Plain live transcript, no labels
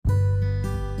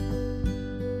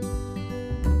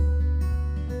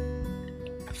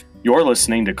You're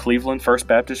listening to Cleveland First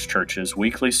Baptist Church's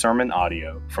weekly sermon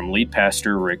audio from lead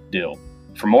pastor Rick Dill.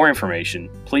 For more information,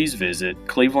 please visit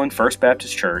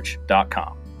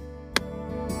clevelandfirstbaptistchurch.com.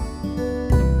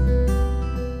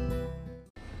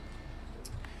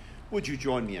 Would you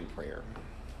join me in prayer?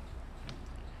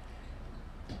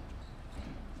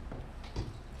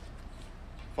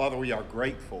 Father, we are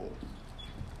grateful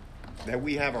that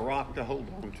we have a rock to hold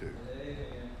on to.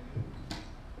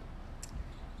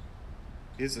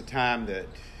 It's a time that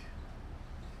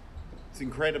it's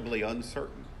incredibly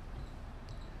uncertain,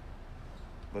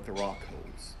 but the rock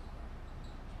holds.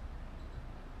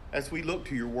 As we look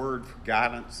to your word for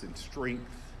guidance and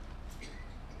strength,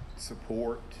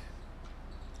 support,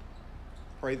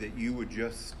 pray that you would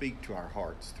just speak to our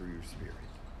hearts through your Spirit.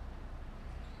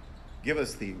 Give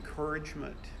us the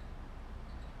encouragement,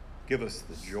 give us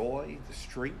the joy, the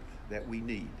strength that we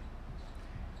need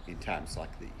in times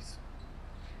like these.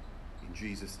 In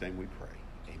Jesus' name we pray.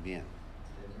 Amen.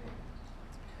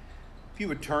 If you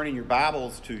would turn in your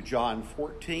Bibles to John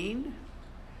 14,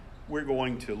 we're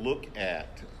going to look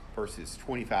at verses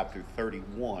 25 through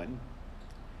 31.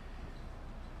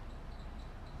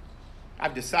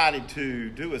 I've decided to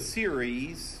do a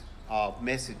series of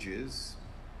messages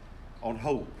on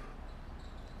hope,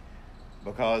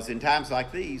 because in times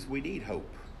like these, we need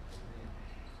hope.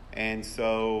 And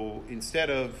so instead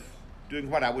of doing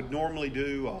what I would normally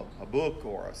do, a book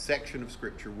or a section of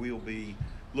Scripture, we'll be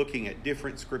looking at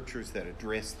different Scriptures that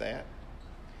address that.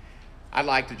 I'd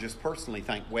like to just personally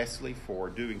thank Wesley for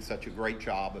doing such a great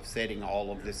job of setting all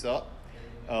of this up.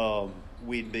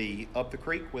 We'd be up the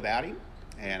creek without him,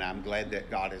 and I'm glad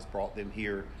that God has brought them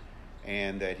here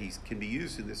and that he can be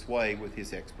used in this way with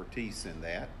his expertise in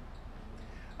that.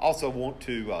 Also want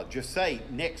to just say,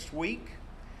 next week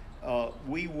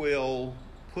we will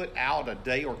put out a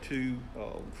day or two,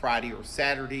 Friday or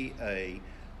Saturday, a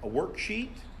worksheet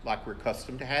like we're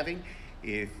accustomed to having.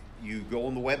 If you go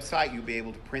on the website, you'll be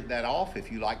able to print that off. If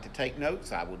you like to take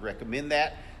notes, I would recommend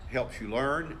that. It helps you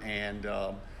learn, and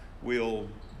we'll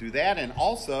do that. And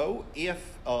also,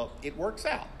 if it works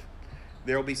out,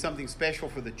 there will be something special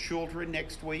for the children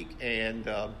next week, and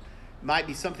might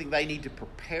be something they need to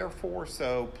prepare for,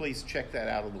 so please check that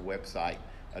out on the website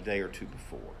a day or two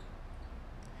before.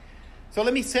 So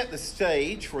let me set the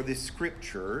stage for this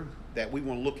scripture that we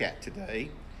want to look at today.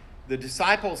 The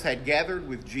disciples had gathered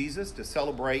with Jesus to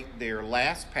celebrate their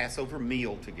last Passover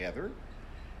meal together.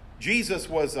 Jesus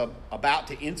was about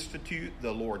to institute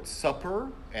the Lord's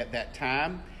Supper at that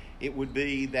time. It would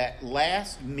be that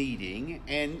last meeting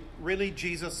and really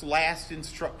Jesus' last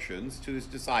instructions to his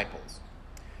disciples.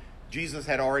 Jesus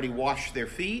had already washed their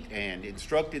feet and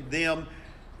instructed them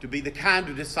to be the kind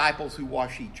of disciples who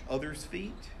wash each other's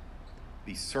feet,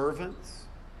 be servants.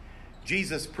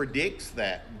 Jesus predicts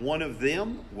that one of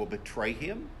them will betray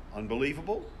him.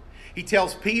 Unbelievable. He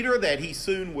tells Peter that he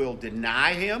soon will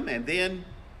deny him, and then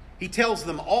he tells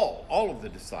them all of the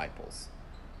disciples,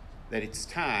 that it's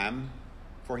time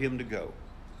for him to go.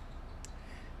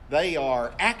 They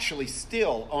are actually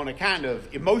still on a kind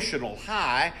of emotional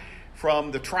high from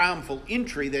the triumphal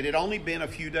entry that had only been a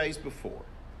few days before.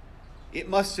 It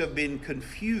must have been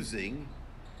confusing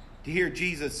to hear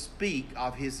Jesus speak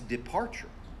of his departure.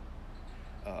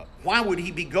 Why would he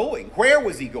be going? Where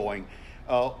was he going?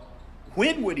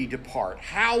 When would he depart?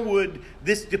 How would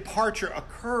this departure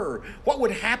occur? What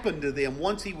would happen to them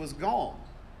once he was gone?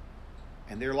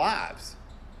 And their lives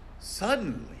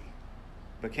suddenly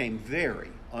became very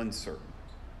uncertain.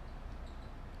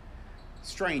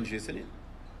 Strange, isn't it,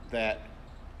 that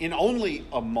in only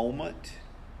a moment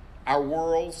our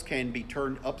worlds can be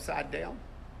turned upside down?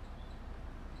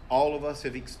 All of us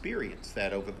have experienced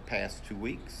that over the past 2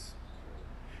 weeks.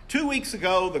 2 weeks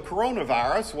ago, the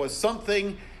coronavirus was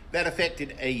something that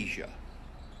affected Asia.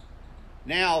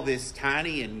 Now, this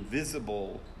tiny,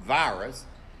 invisible virus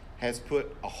has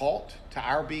put a halt to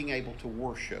our being able to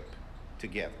worship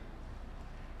together.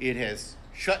 It has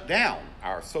shut down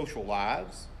our social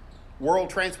lives, world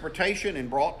transportation, and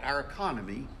brought our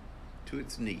economy to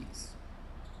its knees.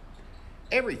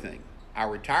 Everything, our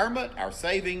retirement, our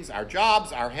savings, our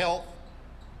jobs, our health,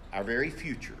 our very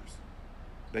futures,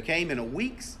 became in a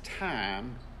week's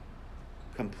time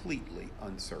completely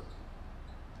uncertain.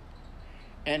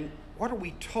 And what are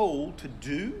we told to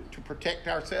do to protect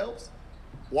ourselves?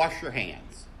 Wash your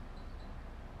hands.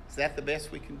 Is that the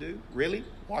best we can do? Really?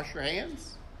 Wash your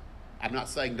hands? I'm not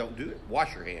saying don't do it.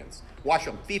 Wash your hands. Wash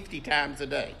them 50 times a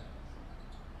day.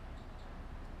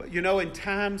 But you know, in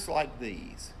times like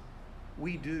these,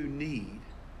 we do need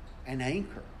an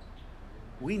anchor.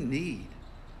 We need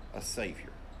a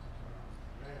Savior.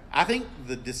 I think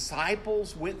the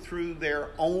disciples went through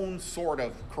their own sort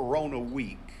of Corona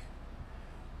week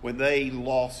when they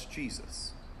lost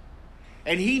Jesus.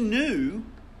 And he knew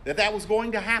that that was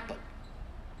going to happen,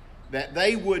 that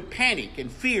they would panic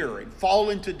and fear and fall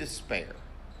into despair.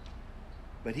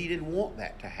 But he didn't want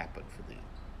that to happen for them.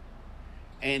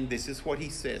 And this is what he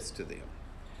says to them.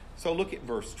 So look at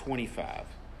verse 25,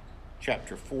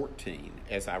 chapter 14,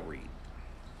 as I read.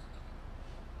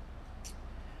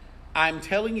 I'm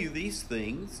telling you these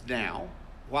things now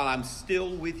while I'm still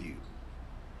with you.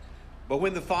 But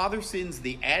when the Father sends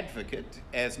the Advocate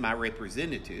as my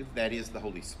representative, that is the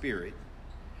Holy Spirit,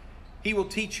 he will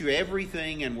teach you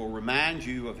everything and will remind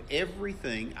you of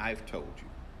everything I've told you.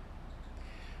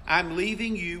 I'm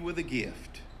leaving you with a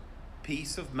gift,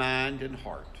 peace of mind and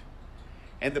heart.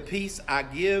 And the peace I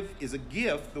give is a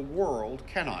gift the world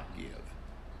cannot give.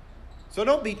 So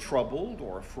don't be troubled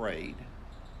or afraid.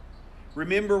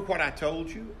 Remember what I told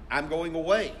you? I'm going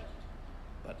away,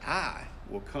 but I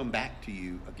will come back to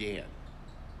you again.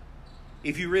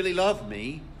 If you really love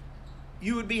me,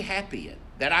 you would be happy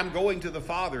that I'm going to the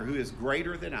Father who is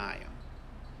greater than I am.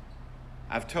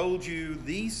 I've told you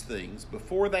these things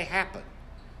before they happen,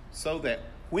 so that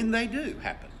when they do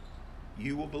happen,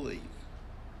 you will believe.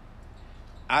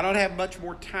 I don't have much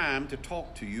more time to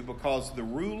talk to you because the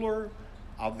ruler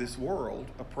of this world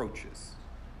approaches.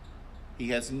 He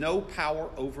has no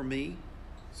power over me,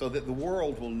 so that the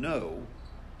world will know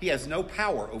he has no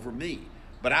power over me.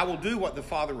 But I will do what the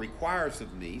Father requires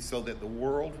of me, so that the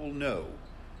world will know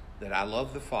that I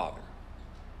love the Father.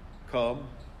 Come,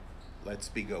 let's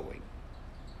be going.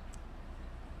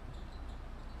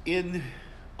 In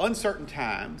uncertain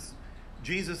times,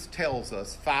 Jesus tells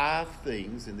us 5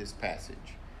 things in this passage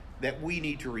that we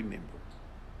need to remember.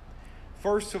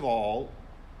 First of all,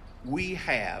 we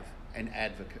have an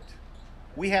advocate.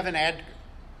 We have an advocate.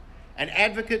 An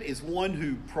advocate is one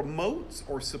who promotes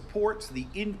or supports the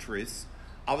interests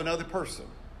of another person.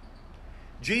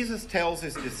 Jesus tells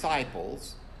his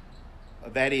disciples,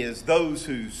 that is, those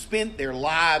who spent their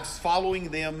lives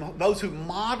following them, those who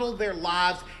modeled their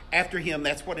lives after him,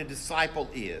 that's what a disciple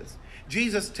is.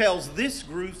 Jesus tells this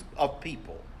group of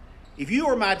people, if you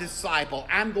are my disciple,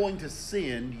 I'm going to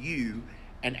send you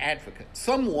an advocate,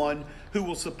 someone who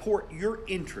will support your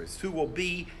interests, who will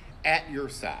be at your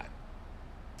side.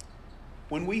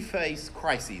 When we face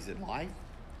crises in life,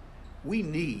 we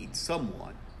need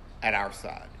someone at our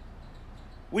side.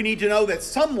 We need to know that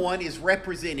someone is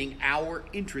representing our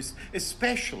interests,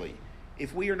 especially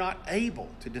if we are not able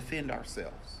to defend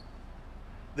ourselves.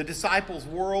 The disciples'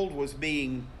 world was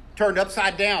being turned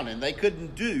upside down, and they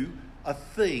couldn't do a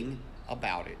thing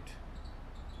about it.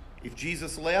 If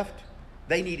Jesus left,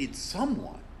 they needed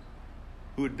someone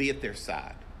who would be at their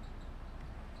side.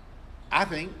 I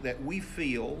think that we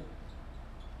feel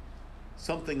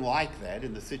something like that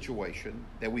in the situation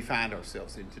that we find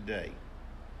ourselves in today.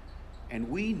 And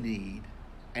we need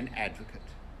an advocate.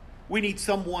 We need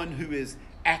someone who is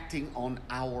acting on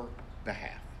our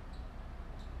behalf.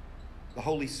 The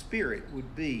Holy Spirit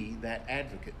would be that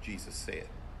advocate, Jesus said.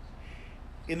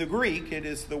 In the Greek, it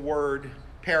is the word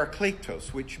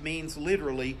parakletos, which means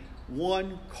literally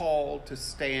one called to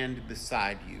stand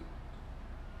beside you.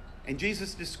 And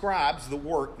Jesus describes the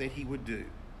work that he would do.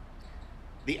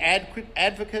 The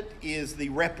advocate is the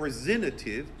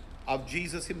representative of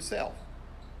Jesus himself.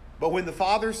 But when the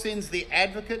Father sends the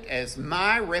advocate as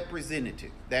my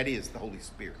representative, that is the Holy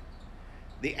Spirit,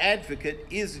 the advocate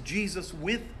is Jesus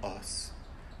with us.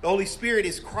 The Holy Spirit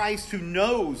is Christ who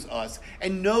knows us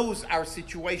and knows our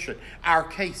situation, our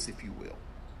case, if you will.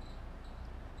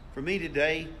 For me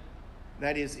today,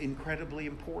 that is incredibly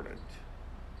important.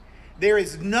 There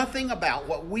is nothing about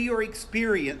what we are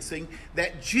experiencing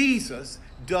that Jesus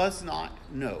does not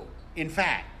know. In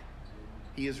fact,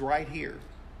 he is right here,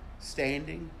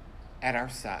 standing at our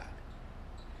side.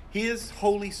 His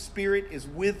Holy Spirit is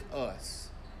with us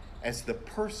as the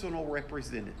personal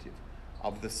representative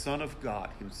of the Son of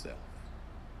God himself.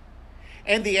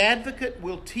 And the advocate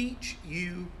will teach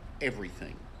you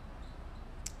everything.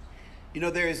 You know,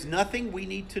 there is nothing we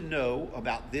need to know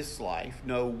about this life,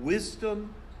 no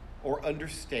wisdom or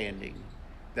understanding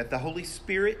that the Holy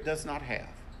Spirit does not have,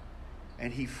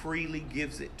 and he freely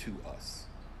gives it to us.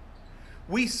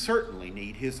 We certainly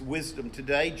need his wisdom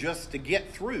today just to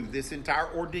get through this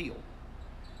entire ordeal.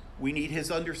 We need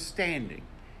his understanding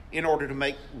in order to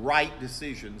make right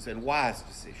decisions and wise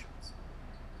decisions.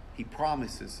 He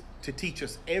promises to teach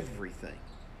us everything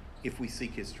if we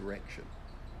seek his direction.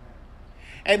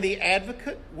 And the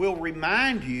advocate will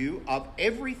remind you of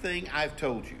everything I've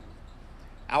told you.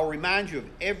 I'll remind you of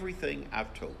everything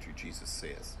I've told you, Jesus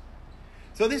says.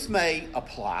 So this may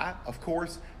apply, of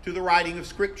course, to the writing of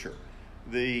Scripture.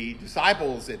 The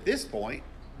disciples at this point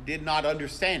did not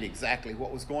understand exactly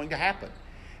what was going to happen.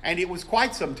 And it was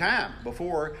quite some time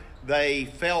before they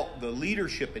felt the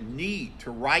leadership and need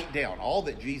to write down all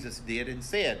that Jesus did and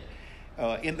said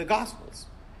in the Gospels.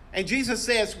 And Jesus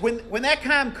says, when that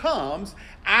time comes,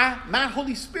 my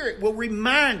Holy Spirit will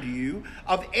remind you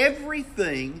of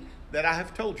everything that I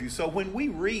have told you. So when we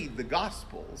read the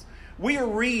Gospels, we are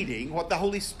reading what the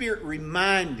Holy Spirit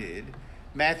reminded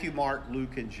Matthew, Mark,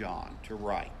 Luke, and John to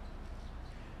write.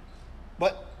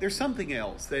 But there's something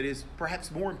else that is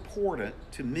perhaps more important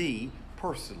to me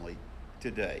personally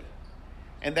today.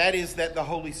 And that is that the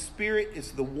Holy Spirit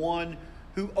is the one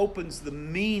who opens the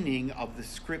meaning of the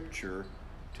Scripture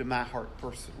to my heart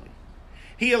personally.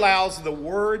 He allows the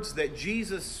words that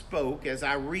Jesus spoke as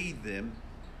I read them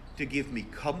to give me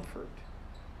comfort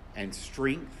and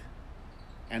strength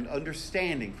and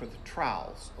understanding for the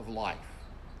trials of life.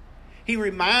 He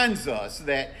reminds us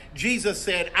that Jesus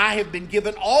said, I have been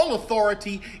given all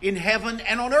authority in heaven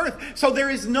and on earth. So there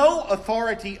is no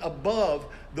authority above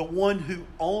the one who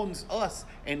owns us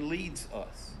and leads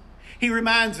us. He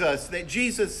reminds us that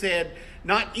Jesus said,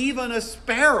 not even a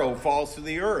sparrow falls to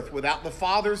the earth without the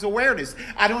Father's awareness.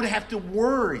 I don't have to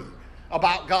worry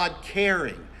about God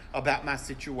caring about my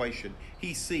situation.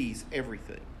 He sees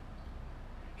everything.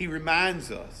 He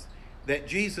reminds us that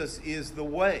Jesus is the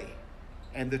way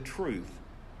and the truth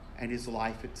and his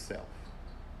life itself.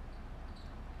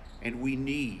 And we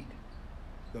need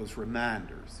those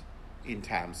reminders in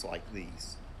times like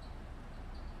these.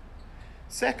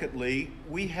 Secondly,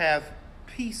 we have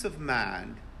peace of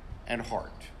mind and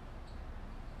heart.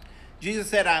 Jesus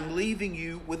said, I'm leaving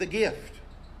you with a gift,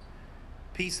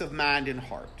 peace of mind and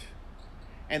heart.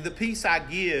 And the peace I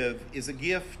give is a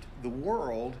gift the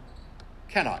world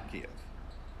cannot give.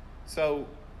 So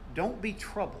don't be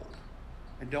troubled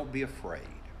and don't be afraid.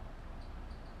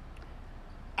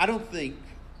 I don't think,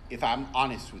 if I'm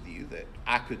honest with you, that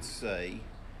I could say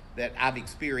that I've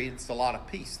experienced a lot of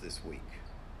peace this week.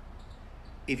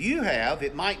 If you have,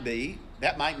 that might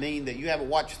mean that you haven't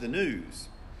watched the news.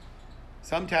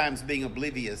 Sometimes being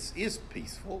oblivious is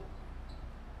peaceful.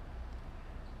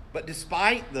 But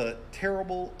despite the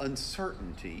terrible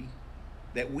uncertainty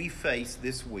that we face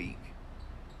this week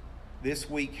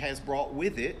has brought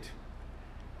with it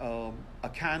a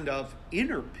kind of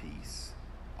inner peace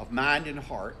of mind and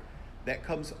heart that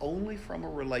comes only from a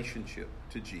relationship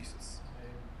to Jesus.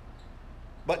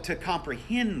 But to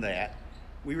comprehend that,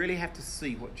 we really have to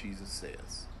see what Jesus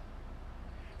says.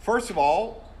 First of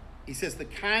all, he says the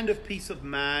kind of peace of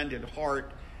mind and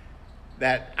heart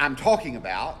that I'm talking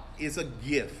about is a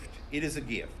gift. It is a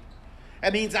gift.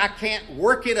 That means I can't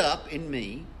work it up in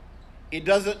me. It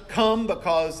doesn't come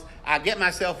because I get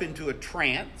myself into a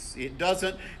trance. It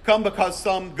doesn't come because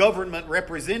some government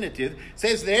representative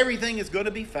says that everything is going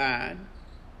to be fine.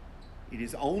 It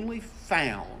is only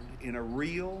found in a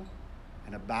real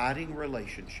and abiding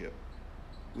relationship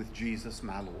with Jesus,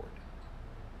 my Lord.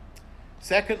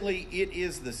 Secondly, it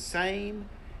is the same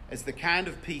as the kind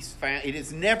of peace found. It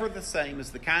is never the same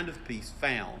as the kind of peace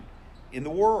found in the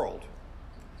world.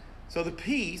 So the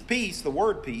peace, the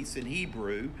word peace in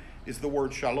Hebrew is the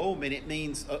word shalom, and it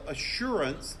means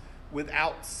assurance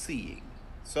without seeing.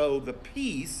 So the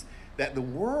peace that the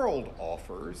world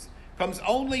offers comes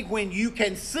only when you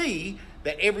can see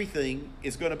that everything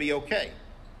is going to be okay.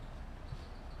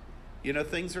 You know,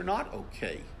 things are not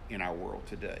okay in our world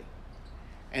today.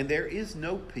 And there is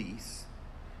no peace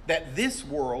that this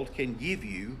world can give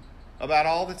you about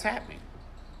all that's happening.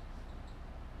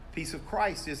 Peace of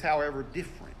Christ is, however,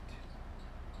 different.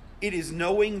 It is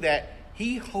knowing that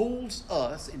he holds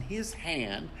us in his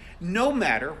hand no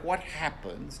matter what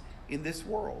happens in this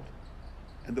world.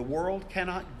 And the world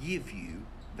cannot give you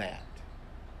that.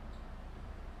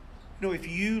 You know, if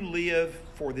you live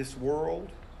for this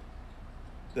world,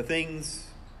 the thing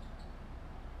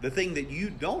that you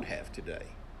don't have today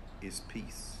is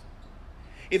peace.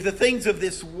 If the things of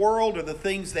this world are the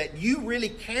things that you really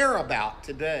care about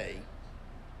today,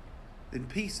 then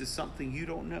peace is something you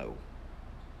don't know.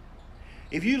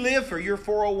 If you live for your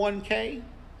 401k,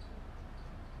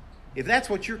 if that's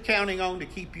what you're counting on to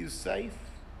keep you safe,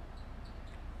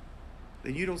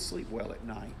 then you don't sleep well at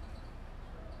night.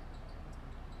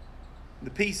 The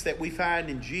peace that we find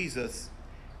in Jesus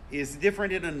is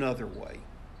different in another way.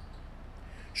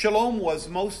 Shalom was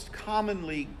most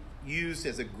commonly used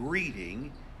as a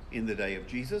greeting in the day of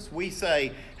Jesus. We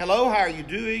say, hello, how are you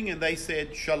doing? And they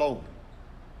said, shalom.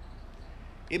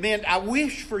 It meant, I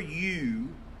wish for you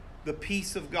the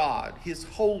peace of God, his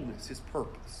wholeness, his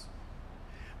purpose.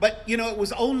 But, you know, it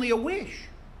was only a wish.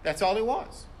 That's all it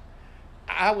was.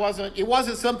 It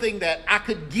wasn't something that I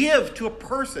could give to a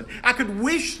person. I could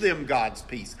wish them God's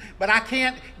peace, but I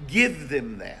can't give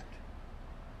them that.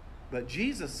 But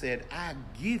Jesus said, I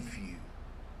give you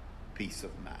peace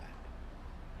of mind.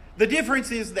 The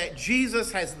difference is that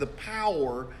Jesus has the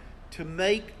power to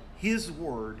make his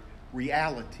word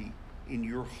reality in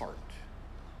your heart.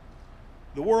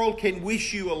 The world can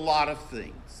wish you a lot of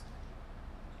things,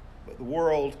 but the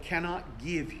world cannot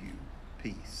give you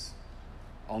peace.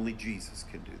 Only Jesus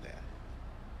can do that.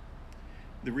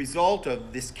 The result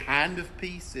of this kind of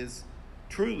peace is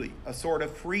truly a sort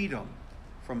of freedom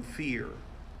from fear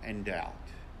and doubt.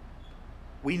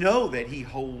 We know that he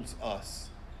holds us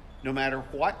no matter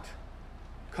what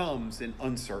comes in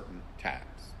uncertain times.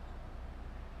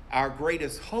 Our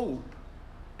greatest hope,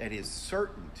 that is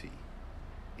certainty,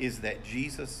 is that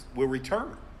Jesus will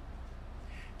return.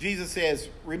 Jesus says,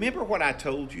 remember what I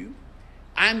told you?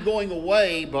 I'm going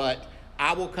away, but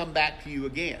I will come back to you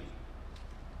again.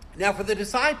 Now, for the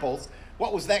disciples,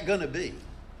 what was that going to be?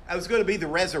 It was going to be the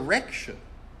resurrection.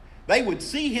 They would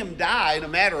see him die in a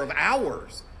matter of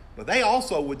hours, but they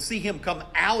also would see him come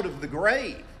out of the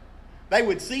grave. They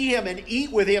would see him and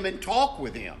eat with him and talk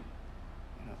with him.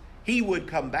 He would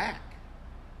come back.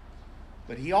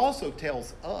 But he also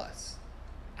tells us,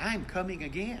 I'm coming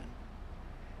again.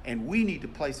 And we need to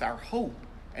place our hope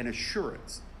and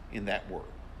assurance in that word.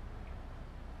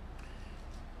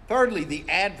 Thirdly, the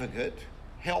advocate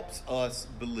helps us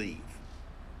believe.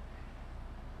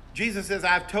 Jesus says,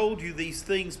 I've told you these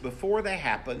things before they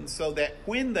happen, so that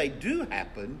when they do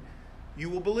happen, you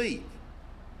will believe.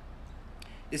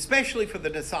 Especially for the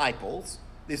disciples,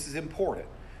 this is important.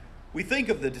 We think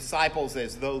of the disciples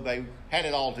as though they had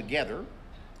it all together,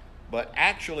 but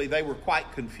actually they were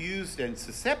quite confused and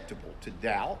susceptible to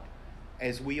doubt,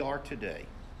 as we are today.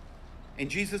 And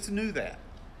Jesus knew that.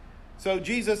 So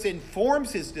Jesus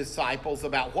informs his disciples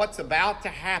about what's about to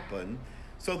happen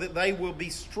so that they will be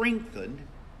strengthened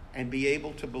and be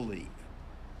able to believe.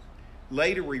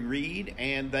 Later we read,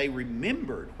 and they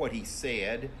remembered what he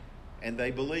said, and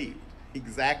they believed.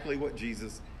 Exactly what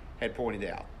Jesus had pointed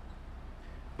out.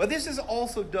 But this is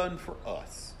also done for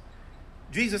us.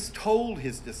 Jesus told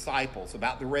his disciples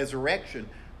about the resurrection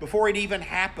before it even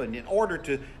happened in order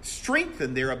to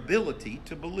strengthen their ability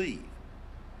to believe.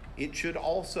 It should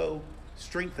also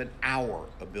strengthen our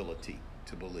ability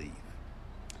to believe.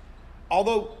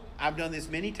 Although I've done this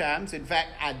many times, in fact,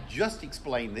 I just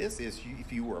explained this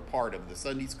if you were a part of the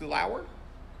Sunday school hour,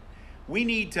 we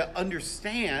need to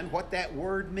understand what that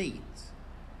word means.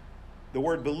 The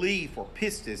word belief or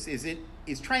pistis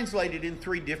is translated in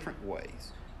three different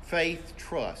ways: faith,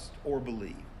 trust, or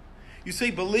believe. You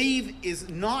see, believe is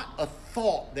not a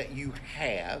thought that you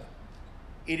have.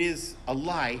 It is a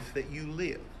life that you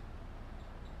live.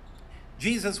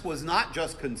 Jesus was not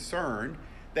just concerned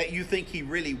that you think he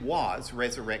really was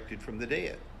resurrected from the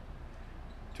dead.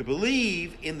 To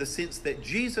believe, in the sense that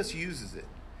Jesus uses it,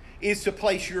 is to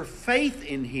place your faith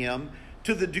in him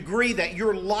to the degree that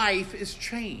your life is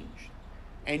changed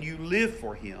and you live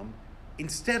for him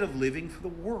instead of living for the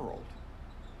world.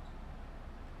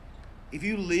 If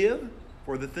you live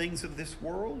for the things of this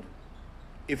world,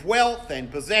 if wealth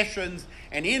and possessions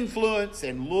and influence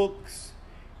and looks,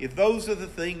 if those are the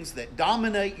things that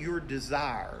dominate your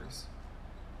desires,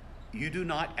 you do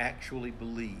not actually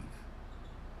believe.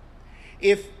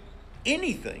 If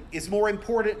anything is more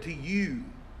important to you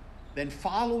than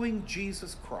following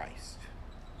Jesus Christ,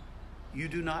 you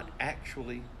do not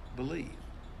actually believe.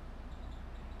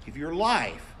 If your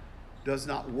life does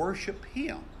not worship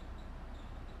him,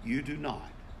 you do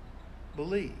not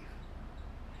believe.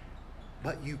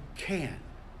 But you can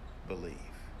believe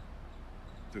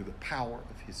through the power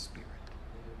of his Spirit.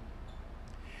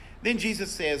 Then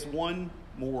Jesus says one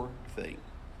more thing.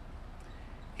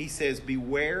 He says, be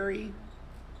wary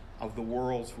of the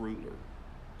world's ruler.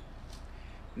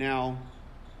 Now,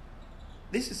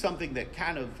 this is something that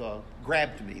kind of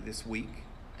grabbed me this week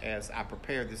as I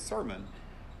prepared this sermon.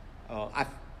 I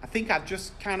think I've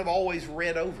just kind of always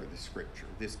read over the scripture,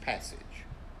 this passage.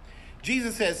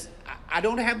 Jesus says, I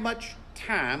don't have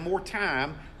more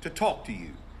time to talk to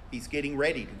you. He's getting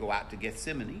ready to go out to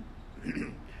Gethsemane.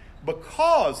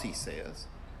 Because, he says,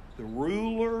 the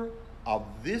ruler of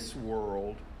this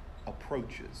world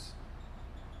approaches.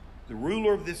 The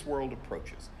ruler of this world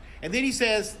approaches. And then he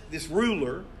says, this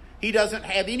ruler, he doesn't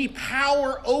have any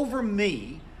power over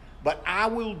me, but I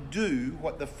will do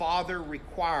what the Father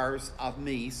requires of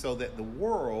me so that the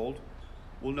world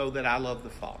will know that I love the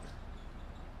Father.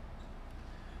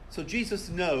 So Jesus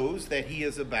knows that he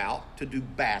is about to do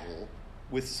battle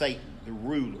with Satan, the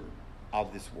ruler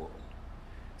of this world.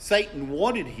 Satan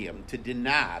wanted him to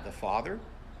deny the Father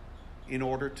in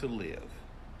order to live.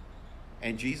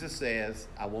 And Jesus says,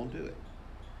 I won't do it.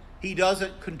 He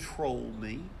doesn't control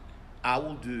me. I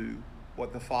will do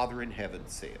what the Father in heaven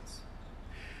says.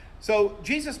 So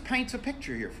Jesus paints a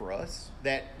picture here for us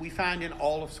that we find in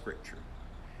all of Scripture.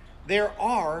 There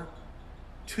are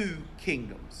two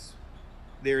kingdoms.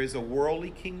 There is a worldly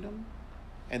kingdom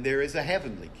and there is a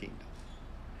heavenly kingdom.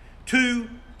 Two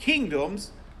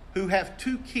kingdoms who have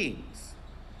two kings.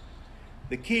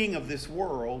 The king of this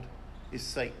world is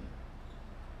Satan.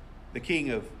 The king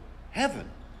of heaven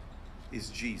is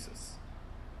Jesus.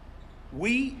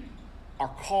 We are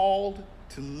called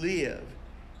to live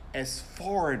as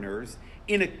foreigners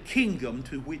in a kingdom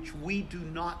to which we do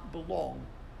not belong.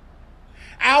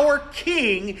 Our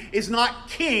king is not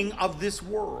king of this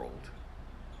world,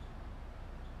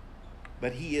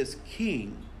 but he is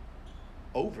king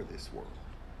over this world.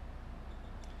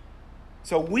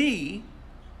 So we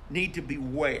need to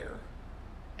beware,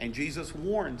 and Jesus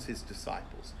warns his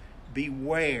disciples,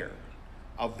 beware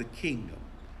of the kingdom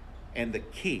and the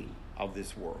king of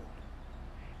this world.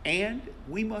 And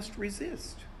we must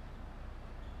resist.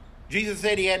 Jesus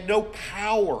said he had no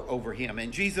power over him,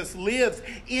 and Jesus lives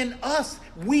in us.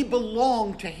 We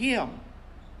belong to him.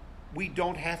 We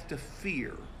don't have to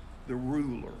fear the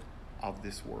ruler of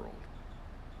this world.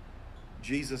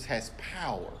 Jesus has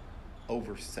power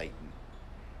over Satan,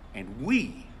 and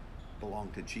we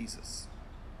belong to Jesus.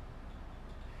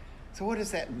 So what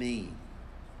does that mean?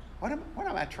 What am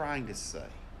I trying to say?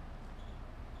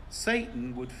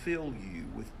 Satan would fill you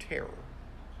with terror.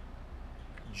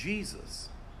 Jesus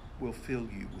will fill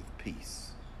you with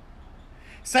peace.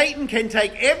 Satan can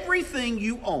take everything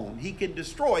you own. He can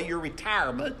destroy your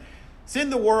retirement,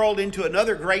 send the world into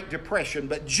another Great Depression,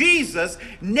 but Jesus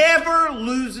never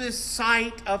loses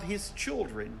sight of his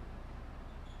children.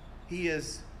 He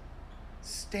is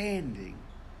standing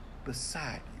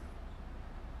beside you.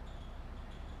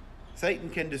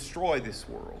 Satan can destroy this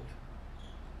world.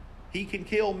 He can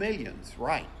kill millions,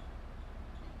 right?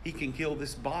 He can kill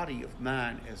this body of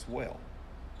mine as well.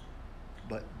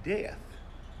 But death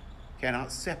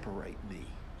cannot separate me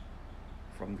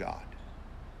from God.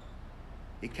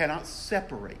 It cannot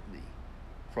separate me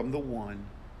from the one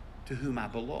to whom I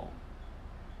belong.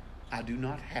 I do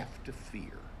not have to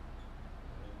fear.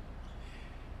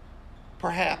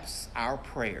 Perhaps our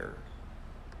prayer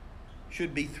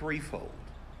should be threefold.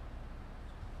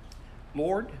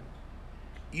 Lord,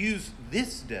 use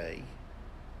this day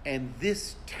and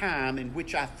this time in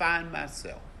which I find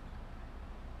myself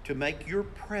to make your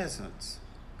presence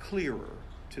clearer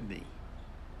to me.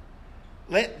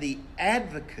 Let the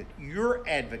advocate,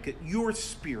 your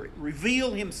Spirit,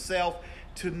 reveal himself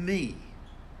to me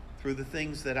through the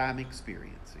things that I'm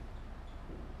experiencing.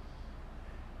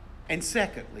 And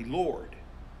secondly, Lord,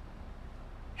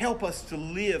 help us to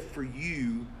live for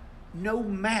you no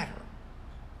matter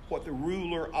what the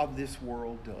ruler of this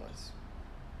world does.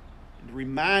 And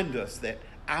remind us that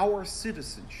our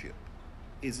citizenship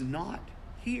is not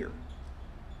here.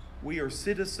 We are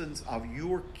citizens of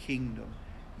your kingdom.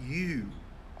 You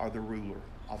are the ruler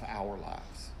of our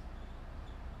lives.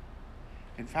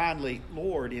 And finally,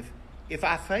 Lord, if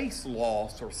I face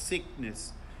loss or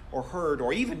sickness or hurt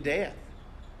or even death,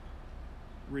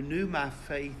 renew my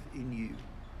faith in you.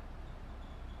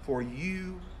 For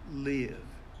you live.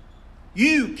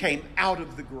 You came out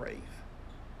of the grave.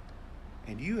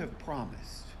 And you have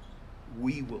promised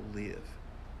we will live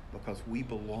because we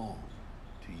belong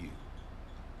to you.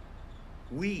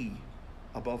 We,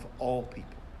 above all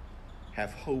people,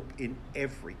 have hope in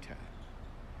every time,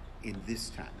 in this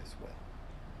time as well.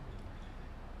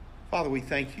 Father, we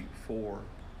thank you for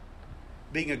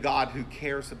being a God who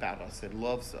cares about us and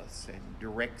loves us and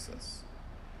directs us.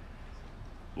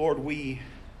 Lord, we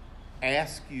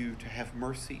ask you to have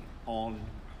mercy on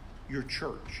your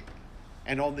church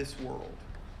and on this world.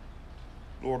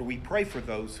 Lord, we pray for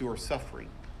those who are suffering.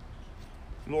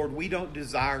 Lord, we don't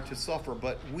desire to suffer,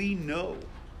 but we know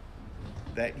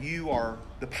that you are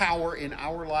the power in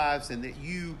our lives and that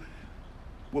you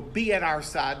will be at our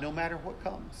side no matter what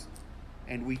comes.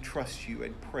 And we trust you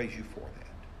and praise you for that.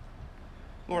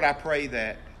 Lord, I pray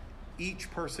that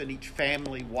each person, each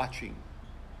family watching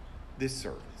this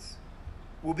service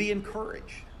will be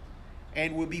encouraged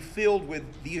and will be filled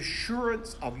with the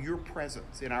assurance of your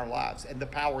presence in our lives and the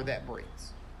power that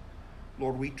brings.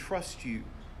 Lord, we trust you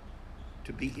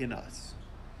to be in us,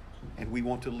 and we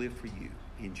want to live for you.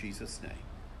 In Jesus' name,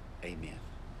 amen.